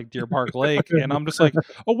at like Deer Park Lake, and I'm just like,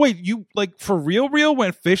 oh wait, you like for real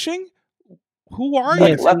went fishing? Who are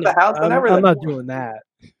you? Left the house and everything. I'm not doing that.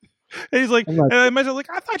 And he's like, and I mentioned like,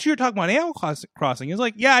 I thought you were talking about Animal Crossing. He's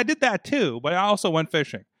like, yeah, I did that too, but I also went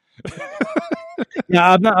fishing.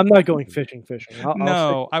 Yeah, I'm not going fishing.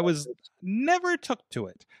 I was never took to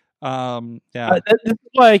it. Yeah, this is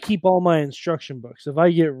why I keep all my instruction books. If I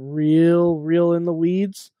get real in the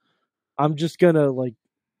weeds, I'm just gonna like,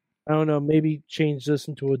 I don't know, maybe change this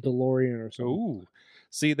into a DeLorean or something. Ooh.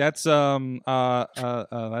 See, that's Xbox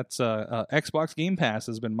Game Pass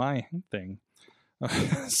has been my thing.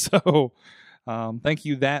 So Thank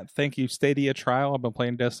you Stadia trial. I've been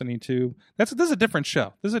playing Destiny 2. This is a different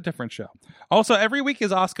show. Also, every week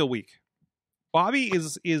is Oscar week. Bobby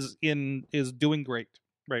is doing great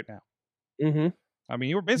right now. Mm-hmm. I mean,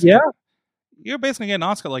 you were basically getting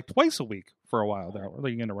Oscar like twice a week for a while there,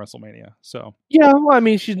 leading into WrestleMania. So yeah, well, I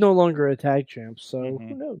mean, she's no longer a tag champ, so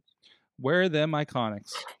who knows? Where are them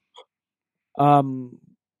Iconics?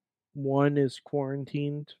 One is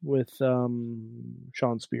quarantined with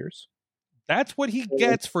Sean Spears. That's what he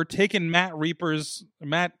gets for taking Matt Connard's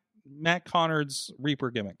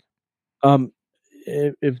Reaper gimmick.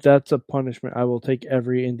 If that's a punishment, I will take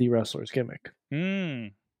every indie wrestler's gimmick.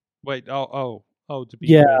 Wait, to be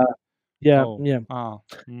yeah. Mm.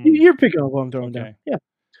 You're picking up what I'm throwing down. Yeah.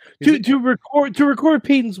 To record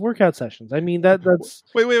Peyton's workout sessions. I mean that's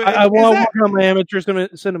wait. I want to work on my amateur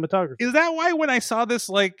cinematography. Is that why when I saw this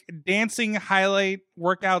like dancing highlight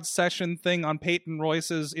workout session thing on Peyton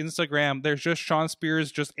Royce's Instagram, there's just Sean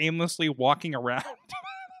Spears just aimlessly walking around?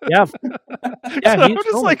 Yeah. Yeah, so he's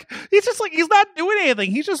just like he's not doing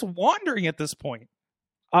anything. He's just wandering at this point.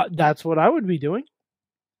 That's what I would be doing.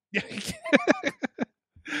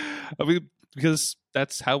 I mean, because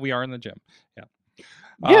that's how we are in the gym. Yeah.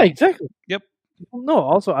 Yeah, exactly. Yep. No,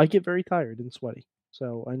 also I get very tired and sweaty,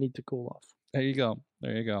 so I need to cool off. There you go.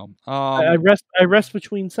 I rest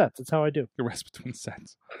between sets. That's how I do. You rest between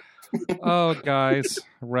sets. Oh, guys,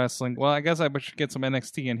 wrestling. Well, I guess I should get some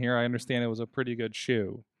NXT in here. I understand it was a pretty good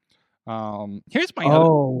show. Here's my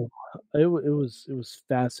it was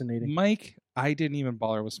fascinating. Mike, I didn't even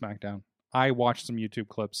bother with SmackDown. I watched some YouTube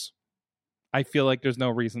clips. I feel like there's no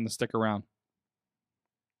reason to stick around.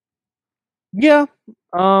 Yeah.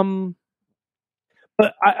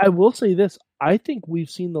 But I will say this. I think we've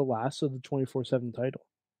seen the last of the 24/7 title.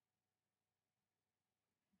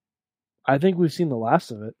 I think we've seen the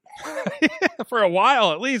last of it. For a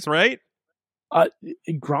while, at least, right?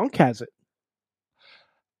 Gronk has it.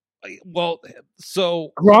 Well,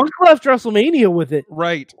 so Gronk left WrestleMania with it.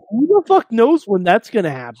 Right. Who the fuck knows when that's going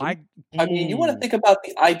to happen? I mean, you want to think about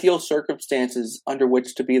the ideal circumstances under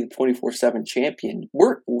which to be the 24/7 champion.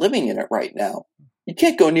 We're living in it right now. You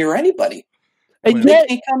can't go near anybody. And They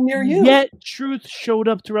can't come near you. Yet Truth showed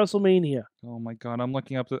up to WrestleMania. Oh my god, I'm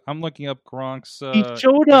looking up Gronk's. He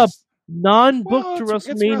showed up non-booked to It's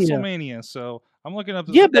WrestleMania. WrestleMania, so I'm looking up.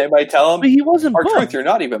 Yeah, They might tell him, but he wasn't "Our booked. Truth, you're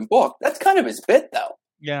not even booked." That's kind of his bit, though.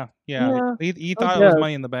 Yeah. Yeah. He thought it was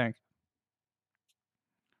Money in the Bank.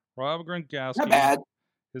 Rob Gronkowski. Not bad.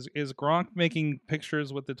 Is Gronk making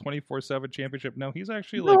pictures with the 24/7 championship? No, he's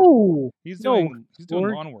actually he's doing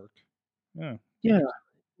lawn work. Yeah.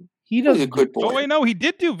 He does He's a good boy. Oh wait, no, he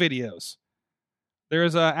did do videos.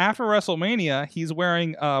 There's after WrestleMania, he's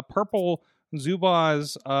wearing purple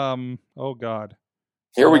Zubaz. Oh god.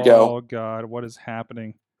 Here we go. Oh god, what is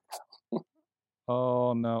happening?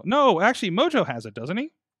 Oh no, actually, Mojo has it, doesn't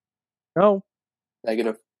he? No.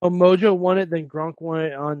 Negative. Oh, Mojo won it, then Gronk won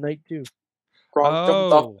it on night 2. Gronk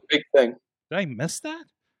jumped off the big thing. Did I miss that?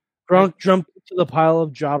 Gronk jumped into the pile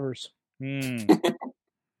of jobbers.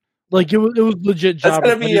 Like it was legit jobbers. That's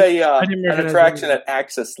going to be an attraction at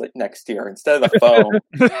Axis next year instead of the foam.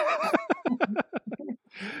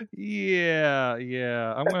 Yeah.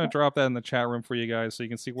 I'm going to drop that in the chat room for you guys so you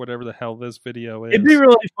can see whatever the hell this video is. It'd be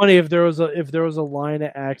really funny if there was a line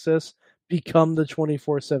at Access, become the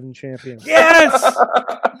 24/7 champion. Yes,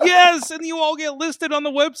 yes, and you all get listed on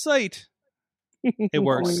the website. It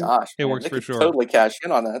works. Oh my gosh, it man. works They for could sure. Totally cash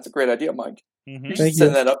in on that. That's a great idea, Mike. Mm-hmm. You should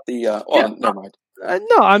send that up the. Never mind.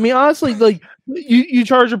 No, I mean honestly, like you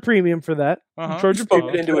charge a premium for that. Uh-huh. You charge a Spoke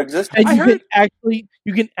premium, it into existence. and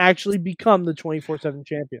you can actually become the 24/7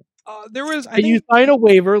 champion. There was, You sign a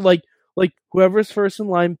waiver, like whoever's first in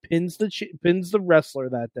line pins the wrestler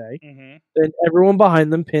that day, mm-hmm. then everyone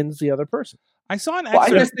behind them pins the other person. I saw an. Well, I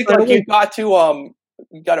just think like you got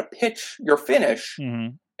to pitch your finish.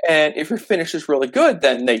 Mm-hmm. And if your finish is really good,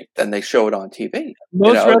 then they show it on TV.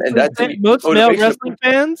 Most most male wrestling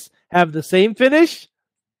fans have the same finish,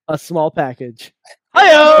 a small package.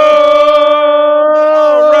 Hi-yo!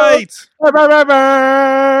 All right.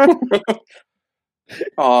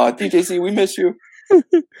 DJZ, we miss you.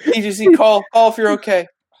 DJZ, call if you're okay.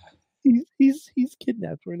 He's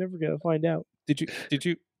kidnapped. We're never gonna find out. Did you?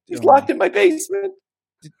 He's locked in my basement.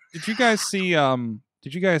 Did you guys see?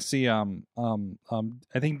 Did you guys see? I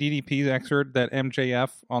think DDP's excerpt that MJF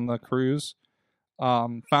on the cruise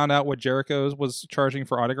found out what Jericho was charging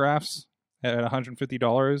for autographs at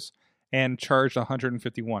 $150 and charged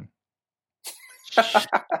 $151.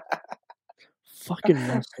 Fucking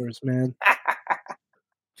wrestlers, man.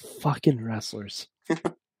 Fucking wrestlers.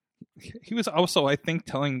 He was also, I think,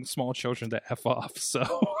 telling small children to F off. So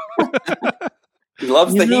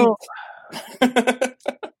loves You the know, heat.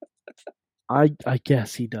 I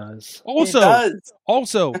guess he does. He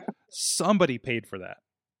Also, does. somebody paid for that.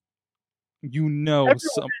 Everyone-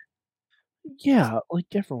 Some. Yeah, like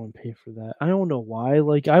everyone paid for that. I don't know why.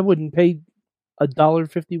 Like I wouldn't pay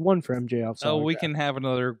 $1.51 for MJF's Oh, we autograph. can have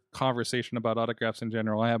another conversation about autographs in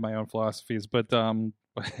general. I have my own philosophies, but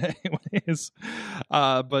anyways,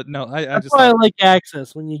 but no, I That's just why I like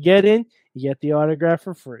Access. When you get in, you get the autograph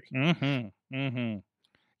for free.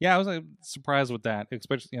 Yeah, I was surprised with that,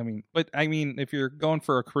 especially. I mean, if you're going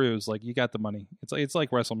for a cruise, like you got the money. It's like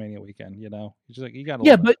WrestleMania weekend, you know. It's just like you got.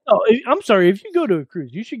 Yeah, but I'm sorry. If you go to a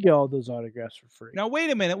cruise, you should get all those autographs for free. Now wait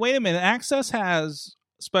a minute. Access has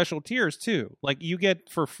special tiers too. Like you get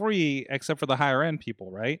for free, except for the higher end people,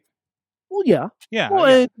 right? Well, yeah. Yeah.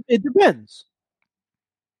 Well, yeah. it depends.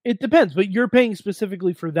 It depends, but you're paying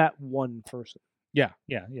specifically for that one person. Yeah.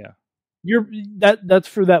 That's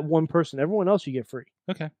for that one person. Everyone else you get free.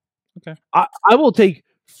 Okay. I will take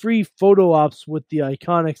free photo ops with the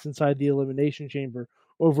Iconics inside the Elimination Chamber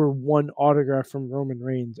over one autograph from Roman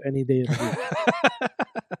Reigns any day of the week.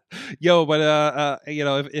 Yo, but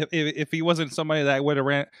if he wasn't somebody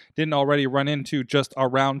that didn't already run into just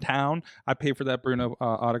around town, I'd pay for that Bruno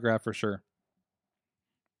autograph for sure.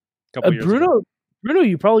 Couple years ago. Bruno,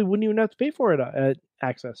 you probably wouldn't even have to pay for it at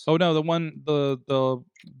Access. Oh no, the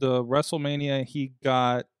WrestleMania he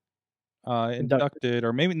got inducted,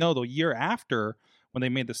 or maybe no, the year after when they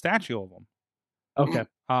made the statue of him. Okay.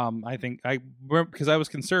 I think I remember because I was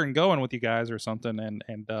concerned going with you guys or something,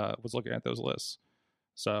 and was looking at those lists.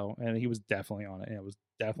 So, and he was definitely on it, and it was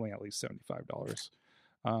definitely at least $75.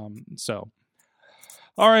 So,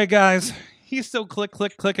 all right, guys, he's still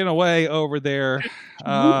clicking away over there.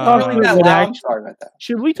 Sorry about that.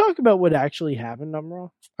 Should we talk about what actually happened,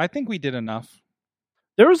 Umrah? I think we did enough.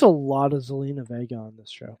 There was a lot of Zelina Vega on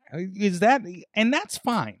this show. Is that, and that's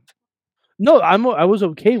fine. No, I was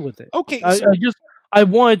okay with it. Okay, I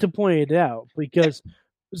wanted to point it out because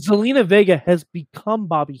Zelina Vega has become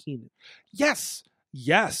Bobby Heenan. Yes.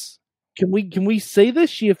 Can we say this?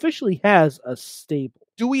 She officially has a stable.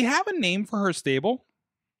 Do we have a name for her stable?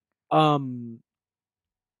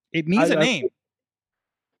 It needs a name.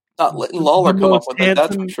 Not letting Lawler come up with it,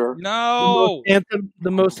 that's for sure. No.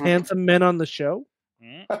 The most handsome men on the show.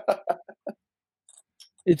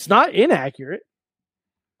 It's not inaccurate.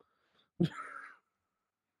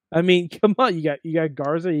 I mean, come on, you got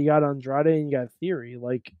Garza, you got Andrade, and you got Theory.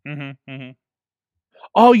 Like,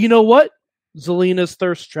 oh, you know what? Zelina's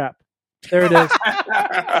thirst trap. There it is.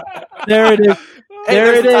 There it is. Hey,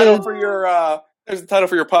 There it is. There's the title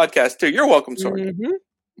for your podcast too. You're welcome, Sorg.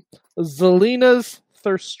 Zelina's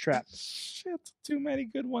thirst trap. Shit, too many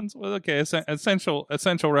good ones. Well, okay, essential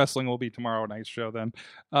wrestling will be tomorrow night's show then.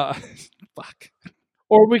 Fuck.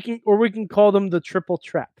 Or we can call them the triple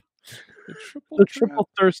trap. The triple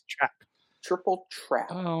thirst trap. Triple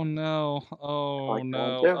trap. Oh no. Oh like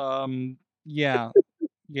no. Yeah.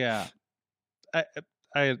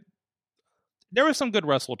 I there was some good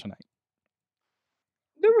wrestle tonight.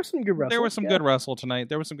 There was some good wrestling. There was some good wrestle tonight.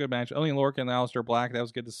 There was some good match. Only Lorcan and Aleister Black. That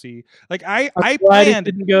was good to see. Like I'm I glad it planned.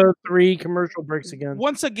 didn't go 3 commercial breaks again.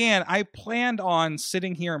 Once again, I planned on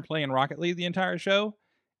sitting here and playing Rocket League the entire show,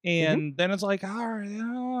 and then it's like, all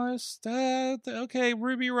right, okay,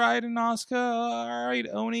 Ruby Riott and Asuka, all right,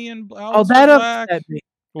 Oni and Aleister That Black. upset me.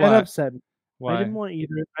 What? That upset me. Why? I didn't want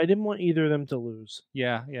either of them to lose.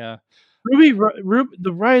 Yeah. Ruby,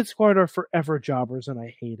 the Riot Squad are forever jobbers, and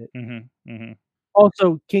I hate it. Mm-hmm.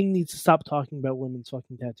 Also, King needs to stop talking about women's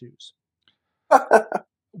fucking tattoos.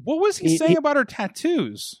 What was he saying about her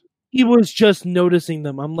tattoos? He was just noticing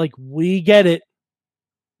them. I'm like, we get it,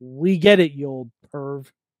 you old perv.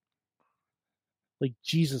 Like,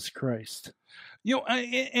 Jesus Christ. You know,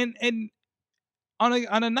 and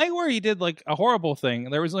on a night where he did like a horrible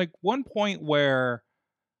thing, there was like one point where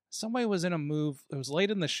somebody was in a move. It was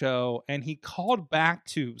late in the show, and he called back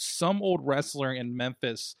to some old wrestler in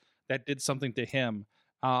Memphis that did something to him.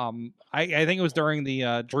 I think it was during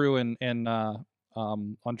the Drew and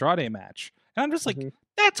Andrade match, and I'm just like,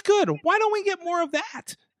 that's good. Why don't we get more of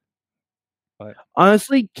that? But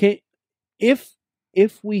honestly, if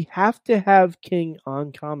we have to have King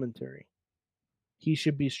on commentary, he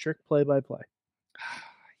should be strict play-by-play.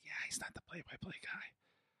 Yeah, he's not the play-by-play guy.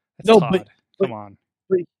 That's no, Todd. but come on.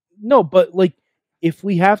 But like, if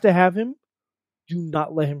we have to have him, do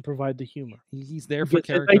not let him provide the humor. He's there for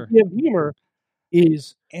character. The idea of humor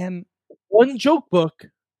is and one joke book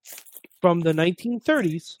from the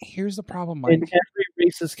 1930s. Here's the problem, Mike. And every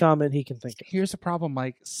racist comment he can think of. Here's the problem,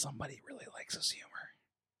 Mike. Somebody really likes his humor.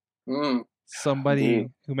 Mm. Somebody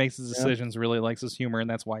who makes his decisions really likes his humor, and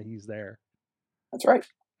that's why he's there. That's right.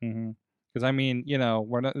 Because I mean, you know,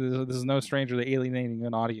 we're not. This is no stranger to alienating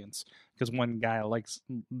an audience because one guy likes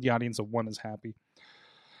the audience of one is happy.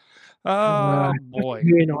 Oh boy,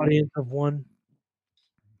 Be an audience of one.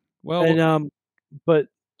 well, And but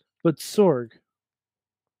Sorg,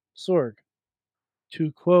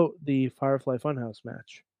 to quote the Firefly Funhouse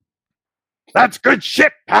match, that's good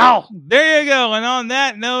shit, pal. there you go. And on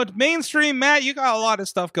that note, Mainstream Matt, you got a lot of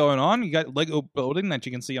stuff going on. You got Lego building that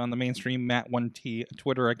you can see on the Mainstream Matt 1T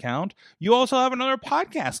Twitter account. You also have another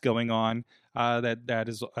podcast going on that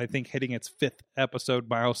is, I think, hitting its 5th episode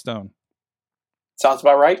milestone. Sounds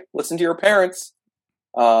about right. Listen to your parents.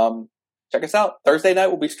 Check us out. Thursday night,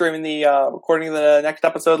 we'll be streaming the recording of the next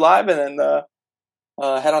episode live, and then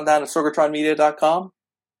head on down to sorgatronmedia.com.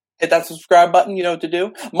 Hit that subscribe button. You know what to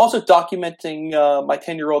do. I'm also documenting my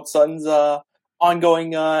 10-year-old son's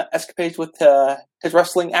ongoing escapades with his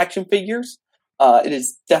wrestling action figures. It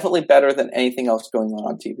is definitely better than anything else going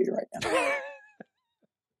on TV right now.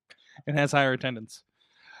 It has higher attendance.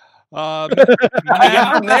 I'm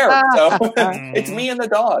there, so it's me and the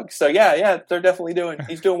dog. So yeah, they're definitely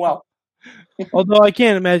he's doing well. Although I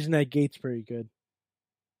can't imagine that gate's pretty good.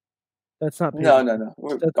 That's not paid. No.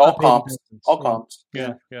 That's All not paid comps. attendance. All comps.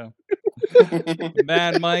 Yeah.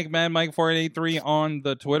 Mad Mike 4883 on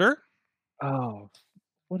the Twitter. Oh,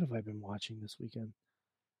 what have I been watching this weekend?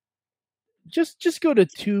 Just go to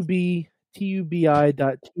tubi.tv.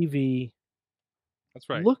 That's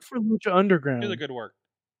right. Look for Lucha Underground. Do the good work.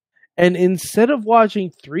 And instead of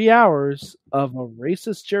watching 3 hours of a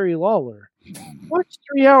racist Jerry Lawler, watch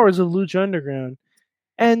 3 hours of Lucha Underground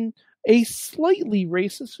and a slightly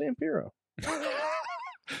racist Vampiro.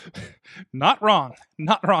 Not wrong,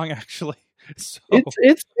 actually. So,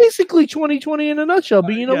 It's basically 2020 in a nutshell,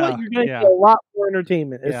 but you know what? You're going to get a lot more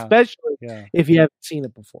entertainment, especially if you haven't seen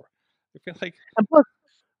it before. I feel like, and plus,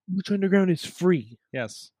 Lucha Underground is free.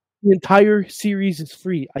 yes, the entire series is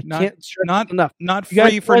free. I can't stress enough. Not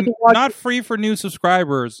free for new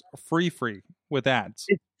subscribers. Free with ads.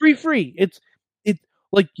 It's free. It's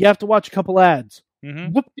like you have to watch a couple ads.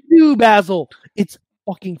 Mm-hmm. What to do, Basil? It's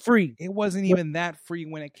fucking free. It wasn't even that free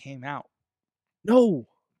when it came out. No,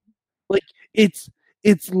 like it's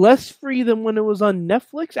less free than when it was on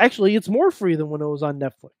Netflix. Actually, it's more free than when it was on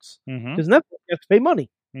Netflix because Netflix you have to pay money.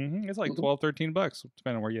 Mm-hmm. It's like $12-13,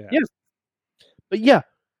 depending on where you have. Yes, but yeah,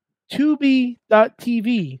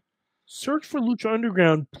 Tubi.tv. Search for Lucha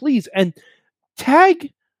Underground, please, and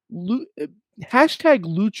tag hashtag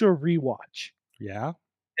Lucha Rewatch. Yeah,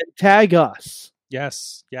 and tag us.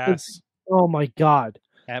 Yes. Oh my god,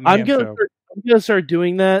 I'm gonna start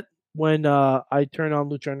doing that when I turn on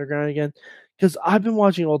Lucha Underground again, because I've been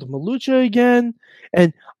watching Ultima Lucha again,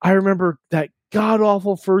 and I remember that god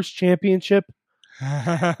awful first championship,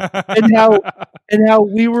 and how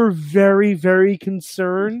we were very, very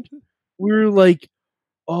concerned. We were like,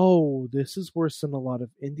 oh, this is worse than a lot of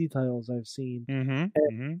indie titles I've seen. And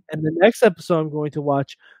the next episode I'm going to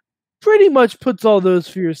watch pretty much puts all those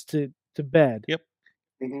fears to bed. Yep.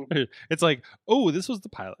 It's like, oh, this was the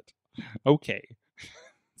pilot. Okay.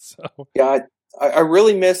 So yeah, I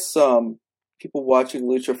really miss people watching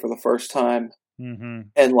Lucha for the first time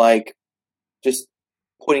and like just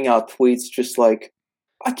putting out tweets just like,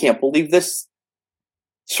 I can't believe this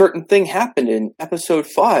certain thing happened in episode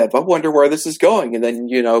 5. I wonder where this is going. And then,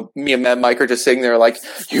 you know, me and Mad Mike are just sitting there like,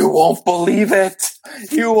 you won't believe it.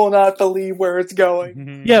 You will not believe where it's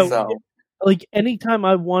going. Yeah. So. Like, anytime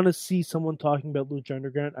I want to see someone talking about Lucha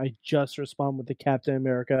Underground, I just respond with the Captain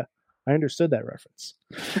America. I understood that reference.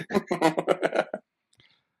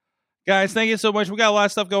 Guys, thank you so much. We got a lot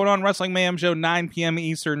of stuff going on. Wrestling Mayhem Show, 9 p.m.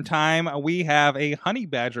 Eastern Time. We have a Honey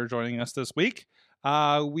Badger joining us this week.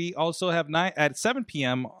 We also have at 7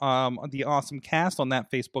 p.m. The Awesome Cast on that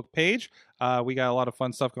Facebook page. We got a lot of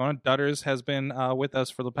fun stuff going on. Dutters has been with us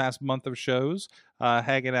for the past month of shows,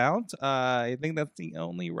 hanging out. I think that's the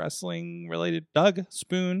only wrestling related. Doug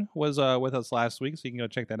Spoon was with us last week, so you can go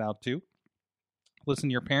check that out too. Listen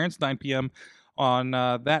to Your Parents, 9 p.m. on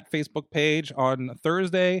that Facebook page. On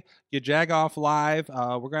Thursday, you Jag Off Live.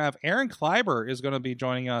 We're going to have Aaron Kleiber is going to be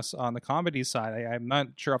joining us on the comedy side. I'm not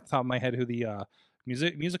sure off the top of my head who the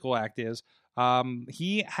musical act is. Aaron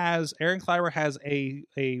Kleiber has a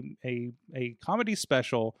comedy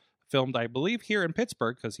special filmed, I believe, here in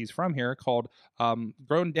Pittsburgh, because he's from here, called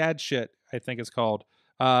Grown Dad Shit, I think it's called.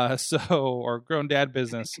 Or Grown Dad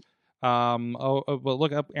Business. But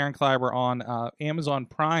look up Aaron Kleiber on Amazon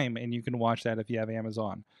Prime, and you can watch that if you have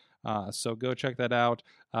Amazon. So go check that out.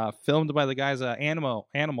 Filmed by the guys Animal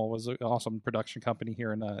was an awesome production company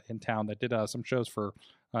here in town that did some shows for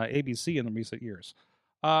ABC in the recent years.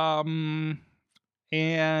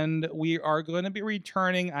 And we are going to be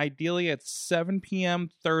returning ideally at 7 p.m.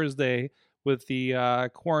 Thursday with the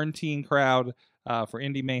quarantine crowd for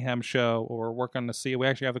Indie Mayhem show. We're working to see. We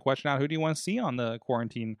actually have the question out, who do you want to see on the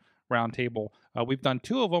quarantine roundtable? We've done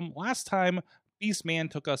 2 of them. Last time, Beastman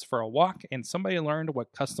took us for a walk, and somebody learned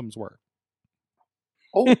what customs were.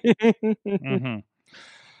 Oh,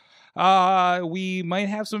 Mm-hmm. We might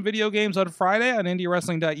have some video games on Friday on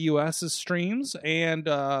IndieWrestling.us's streams, and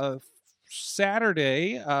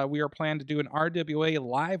Saturday we are planning to do an RWA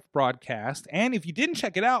live broadcast. And if you didn't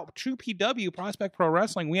check it out, True PW, Prospect Pro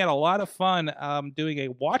Wrestling, we had a lot of fun doing a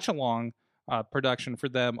watch-along production for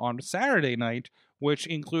them on Saturday night, which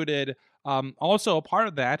included also a part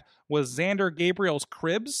of that was Xander Gabriel's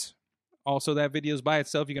Cribs. Also, that video is by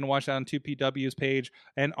itself. You can watch that on 2PW's page.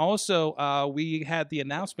 And also, we had the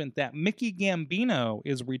announcement that Mickey Gambino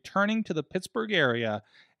is returning to the Pittsburgh area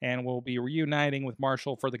and will be reuniting with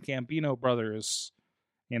Marshall for the Gambino brothers.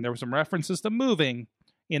 And there were some references to moving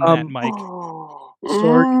in that, Mike.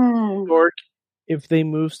 Sorg, if they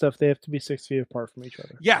move stuff, they have to be 6 feet apart from each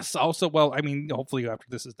other. Yes. Also, well, I mean, hopefully after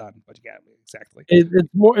this is done. But yeah, exactly.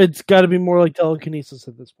 It's got to be more like telekinesis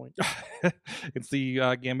at this point. It's the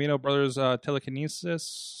Gambino brothers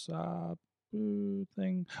telekinesis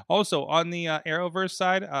thing. Also, on the Arrowverse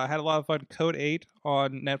side, had a lot of fun. Code 8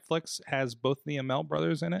 on Netflix has both the Amell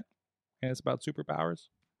brothers in it, and it's about superpowers.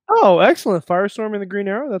 Oh, excellent. Firestorm and the Green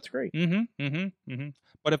Arrow? That's great.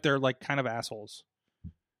 But if they're like kind of assholes.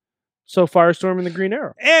 So Firestorm and the Green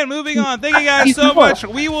Arrow. And moving on. Thank you guys so much.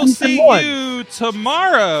 We will see you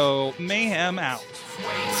tomorrow. Mayhem out.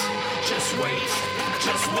 Just wait.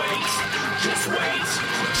 Just wait. Just wait.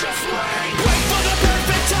 Just wait. Wait for the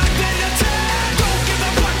perfect time, then attack. Don't give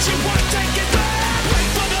up what you want, take it back.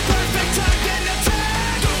 Wait for the perfect time, then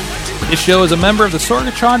attack. Do what you want. This show is a member of the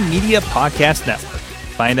Sorgatron Media Podcast Network.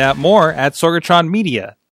 Find out more at sorgatronmedia.com.